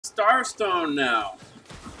starstone now.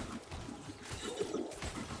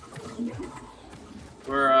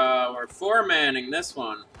 We're four-manning this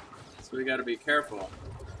one, so we got to be careful.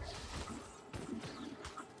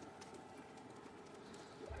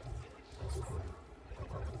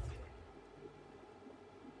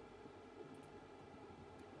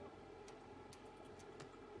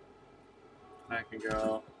 I can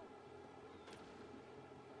go.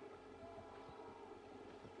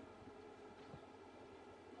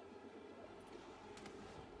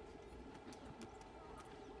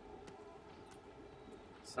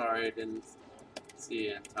 Sorry, I didn't see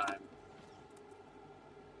it in time.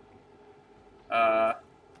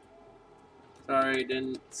 Sorry,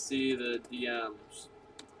 didn't see the DMs.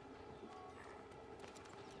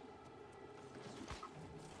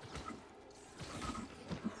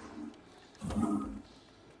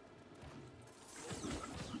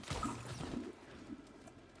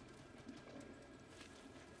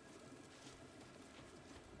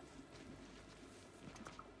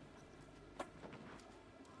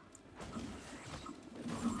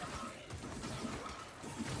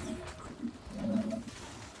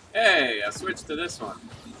 Hey, I switched to this one.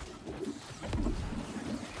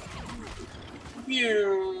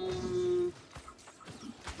 Pew.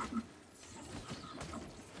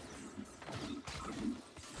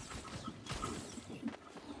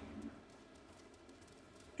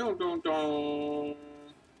 Dun dun dun.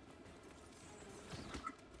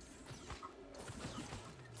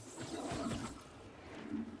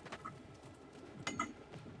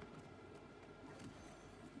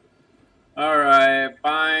 Alright,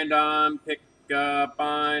 bind on, pick up,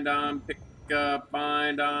 bind on, pick up,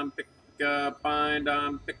 bind on, pick up, bind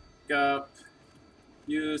on, pick up.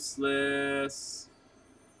 Useless.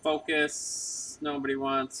 Focus. Nobody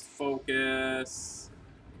wants focus.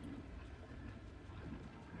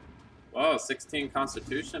 Whoa, 16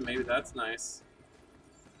 constitution, maybe that's nice.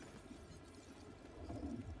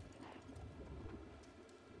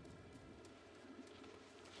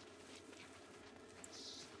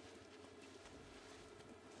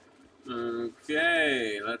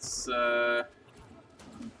 Okay, let's yeah,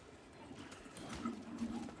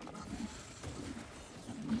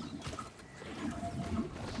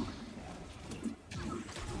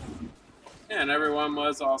 and everyone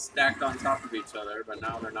was all stacked on top of each other, but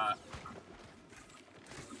now they're not.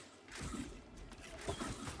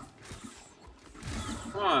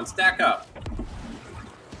 Come on, stack up.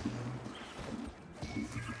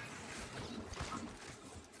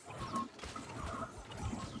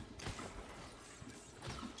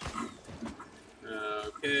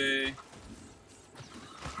 Okay.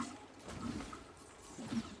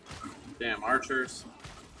 Damn archers.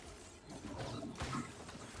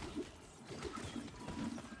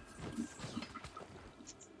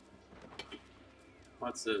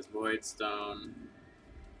 What's this? Void stone.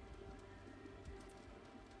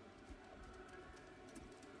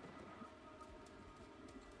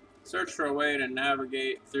 Search for a way to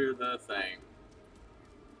navigate through the thing.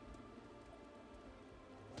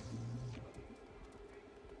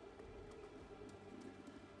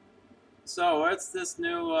 So, what's this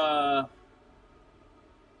new,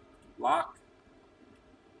 lock?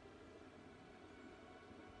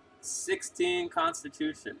 16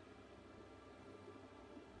 Constitution.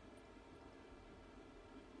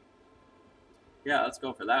 Yeah, let's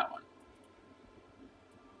go for that one.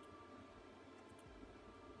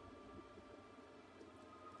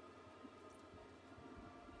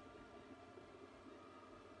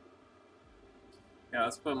 Yeah,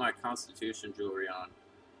 let's put my Constitution jewelry on.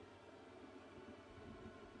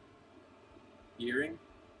 Earring?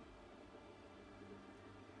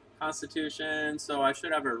 Constitution, so I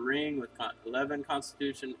should have a ring with 11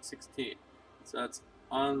 Constitution, 16. So let's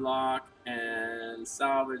unlock and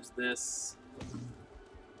salvage this.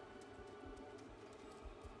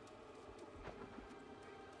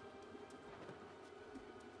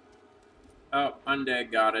 Oh,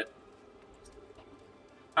 Undead got it.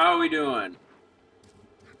 How are we doing?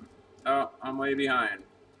 Oh, I'm way behind.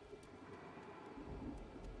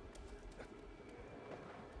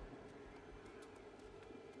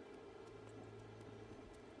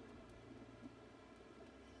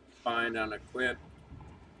 Find on equip.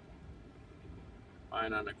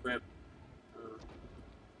 Find on equip.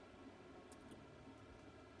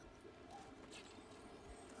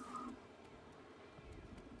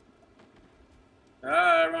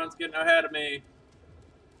 Ah, everyone's getting ahead of me.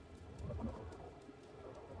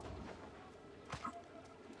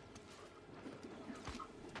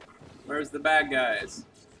 Where's the bad guys?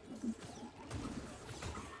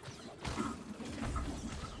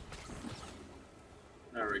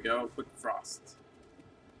 There we go. Quick frost.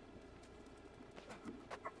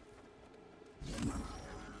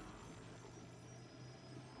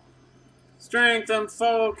 Strength and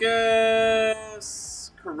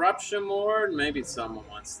focus. Corruption ward. Maybe someone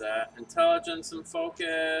wants that. Intelligence and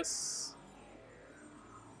focus.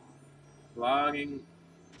 Logging.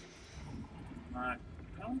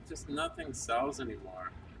 Just nothing sells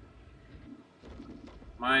anymore.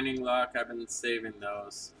 Mining luck. I've been saving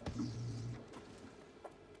those.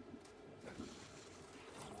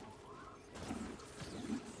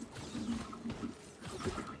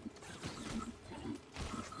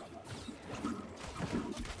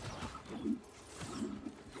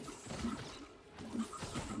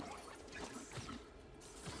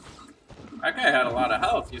 That guy had a lot of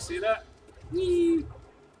health. You see that? Whee!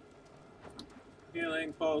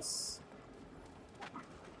 Healing pulse.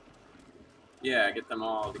 Yeah, get them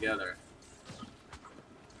all together.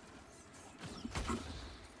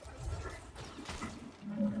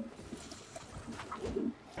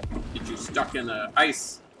 Get you stuck in the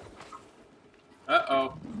ice.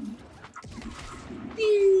 Uh-oh.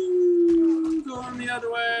 Going the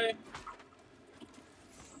other way.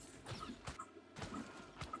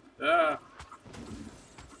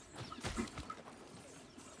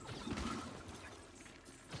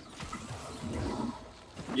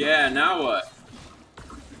 Yeah, now what?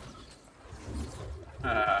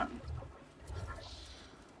 I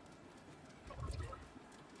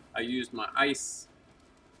used my ice.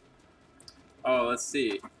 Oh, let's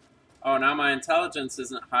see. Oh, now my intelligence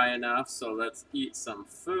isn't high enough, so let's eat some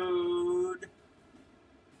food.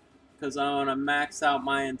 Because I want to max out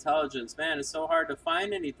my intelligence. Man, it's so hard to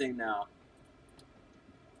find anything now.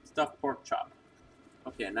 Stuffed pork chop.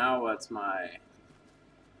 Okay, now what's my...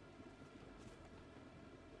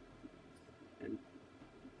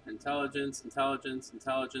 Intelligence, intelligence,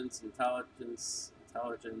 intelligence, intelligence,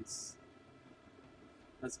 intelligence.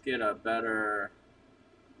 Let's get a better...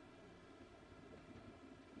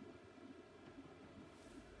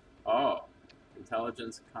 Oh,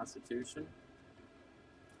 intelligence, constitution.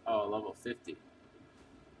 Oh, level 50.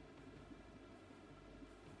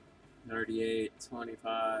 38,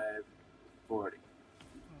 25, 40.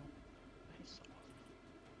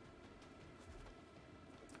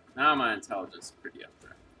 Now my intelligence is pretty up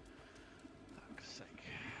there.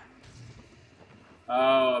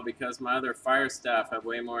 Oh, because my other fire staff have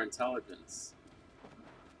way more intelligence.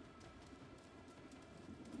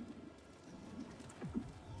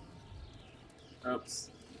 Oops,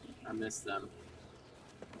 I missed them.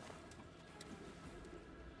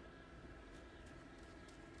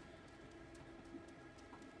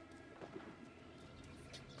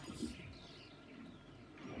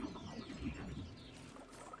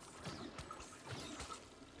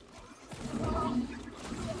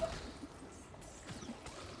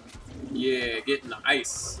 Yeah, get in the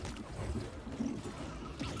ice.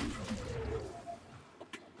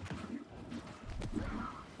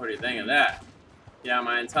 What do you think of that? Yeah,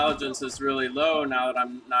 my intelligence is really low now that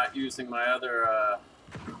I'm not using my other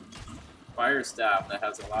fire staff that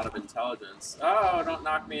has a lot of intelligence. Oh, don't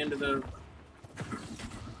knock me into the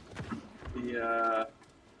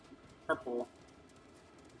purple.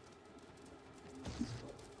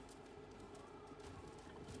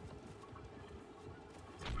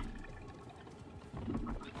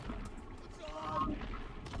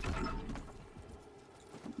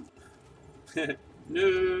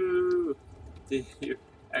 No! Did you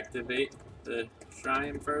activate the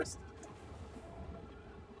shrine first?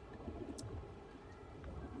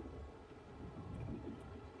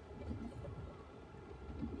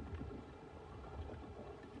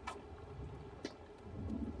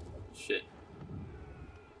 Shit.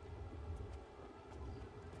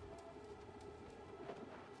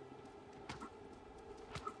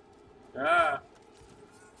 Ah!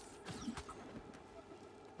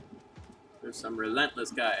 There's some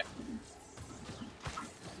relentless guy.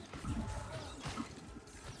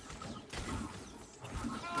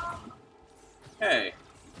 Hey.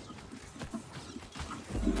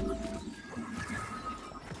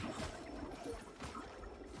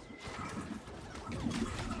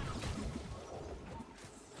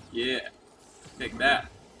 Yeah. Take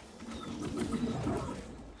that.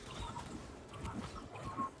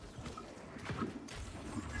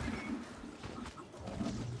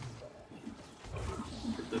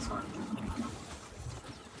 Get this one.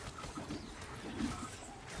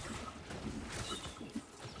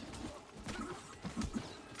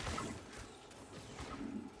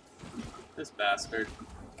 This bastard.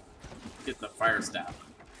 Get the fire staff.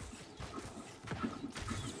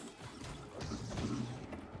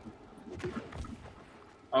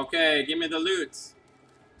 Okay, give me the loot.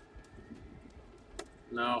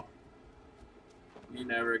 No. He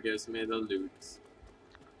never gives me the loot.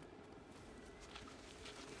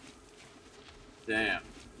 Damn.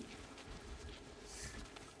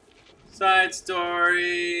 Side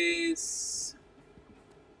stories.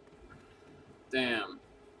 Damn.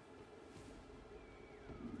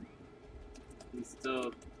 He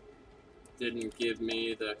still didn't give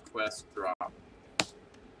me the quest drop.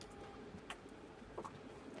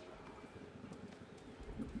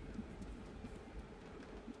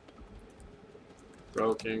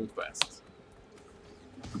 Broken quest.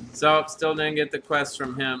 So, still didn't get the quest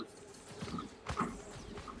from him.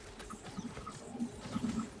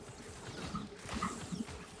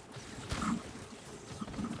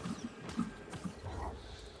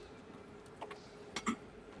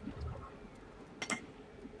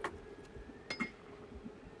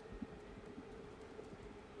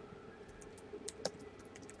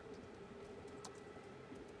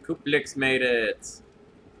 Kuplix made it.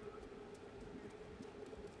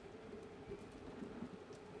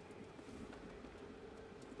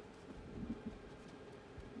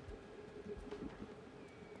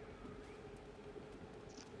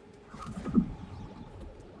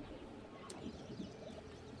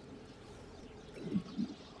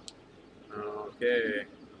 Okay.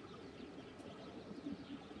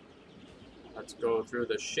 Let's go through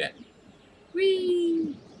the shit.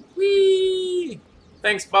 Whee! Whee!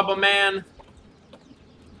 Thanks, Bubble Man.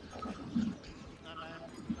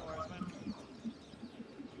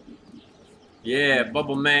 Yeah,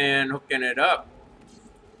 Bubble Man hooking it up.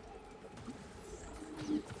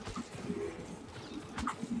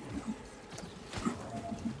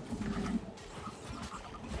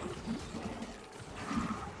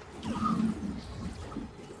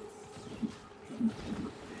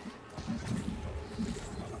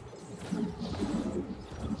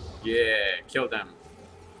 Yeah, kill them.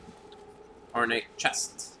 Ornate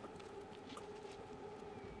chest.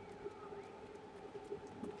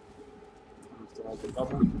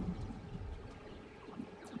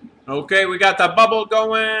 Okay, we got the bubble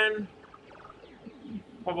going.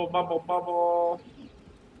 Bubble, bubble, bubble.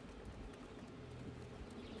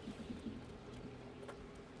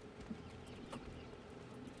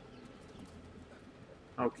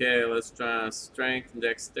 Okay, let's try strength and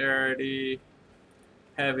dexterity.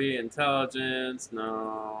 Heavy intelligence,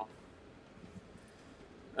 no.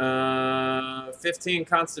 15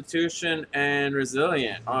 constitution and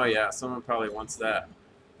resilient. Oh yeah, someone probably wants that.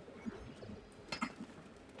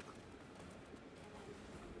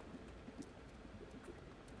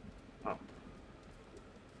 Oh.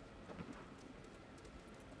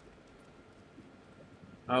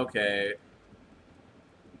 Okay.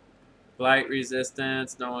 Blight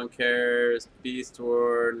resistance, no one cares. Beast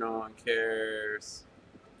ward, no one cares.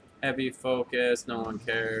 Heavy focus, no one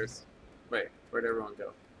cares. Wait, where'd everyone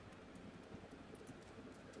go?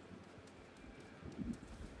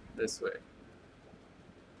 This way.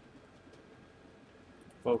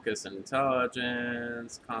 Focus and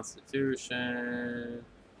intelligence, constitution,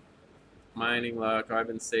 mining luck. Oh, I've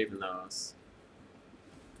been saving those.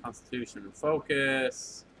 Constitution and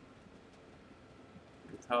focus.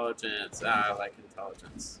 Intelligence. Ah, I like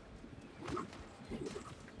intelligence.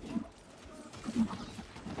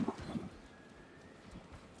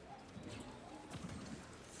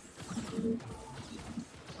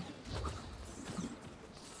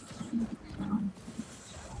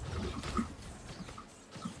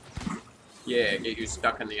 Yeah, get you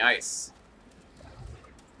stuck in the ice.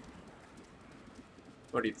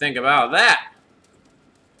 What do you think about that?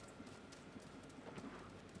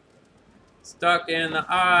 Stuck in the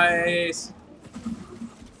ice.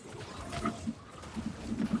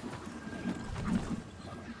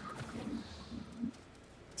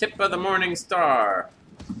 Tip of the morning star.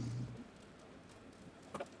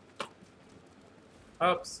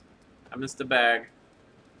 Oops, I missed the bag.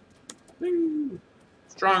 Woo.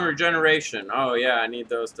 Strong regeneration. Oh yeah, I need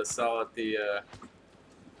those to sell at the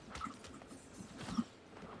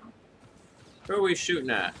Who are we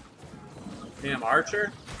shooting at? Damn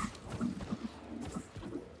archer?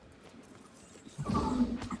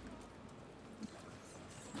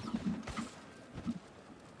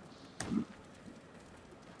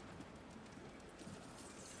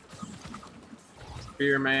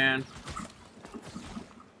 Spearman.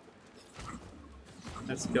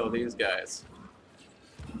 Let's kill these guys.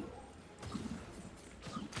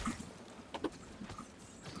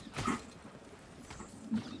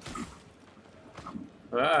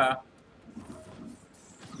 Ah.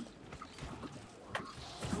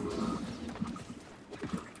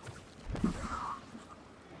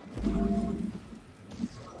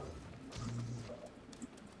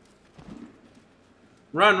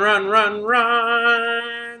 Run, run, run,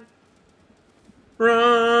 run!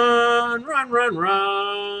 Run, run, run,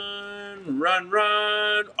 run! run,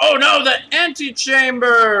 run. Oh no, the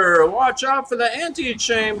antechamber! Watch out for the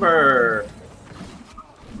antechamber.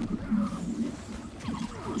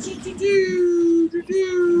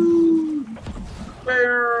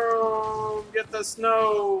 Boom! Get the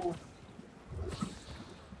snow.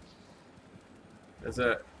 Is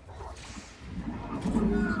it?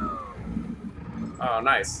 Oh,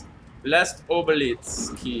 nice. Blessed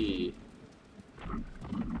Obelitsky.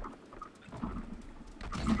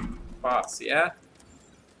 Boss, yeah?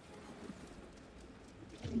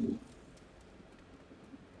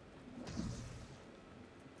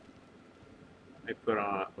 I put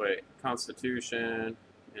on, wait, Constitution,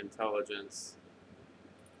 Intelligence.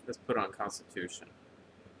 Let's put on Constitution.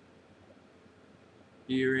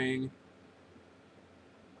 Hearing.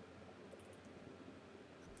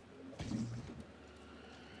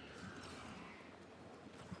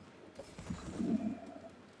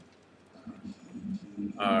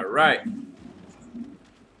 All right.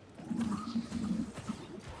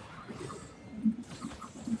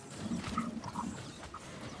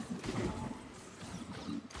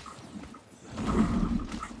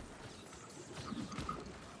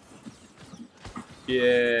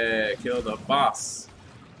 Yeah, kill the boss.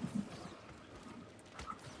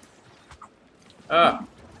 Ah.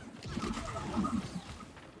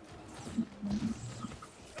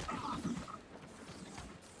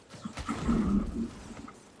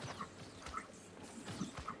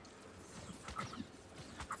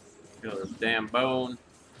 Kill this damn bone.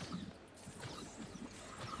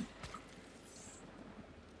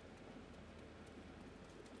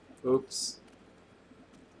 Oops.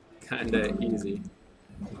 Kinda easy.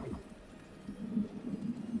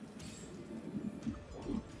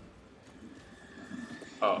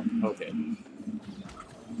 Oh, okay.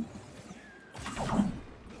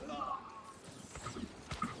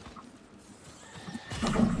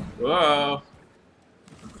 Whoa.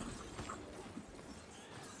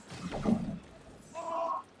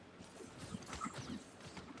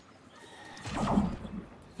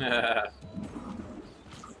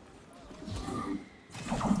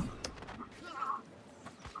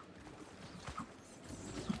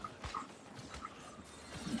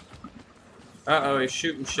 Uh-oh, he's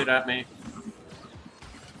shooting shit at me.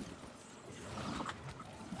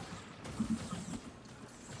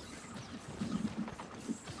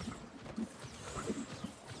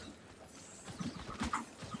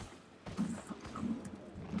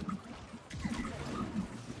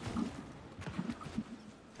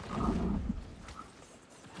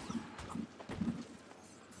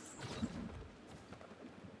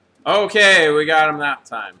 Okay, we got him that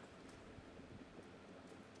time.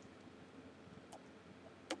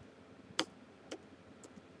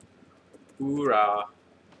 Hoorah.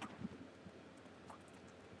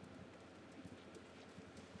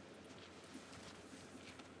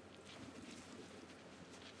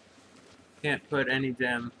 Can't put any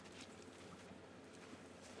damn...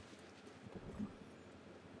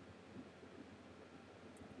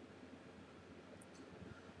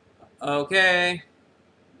 Okay.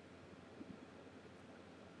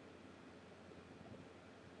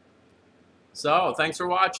 So, thanks for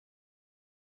watching.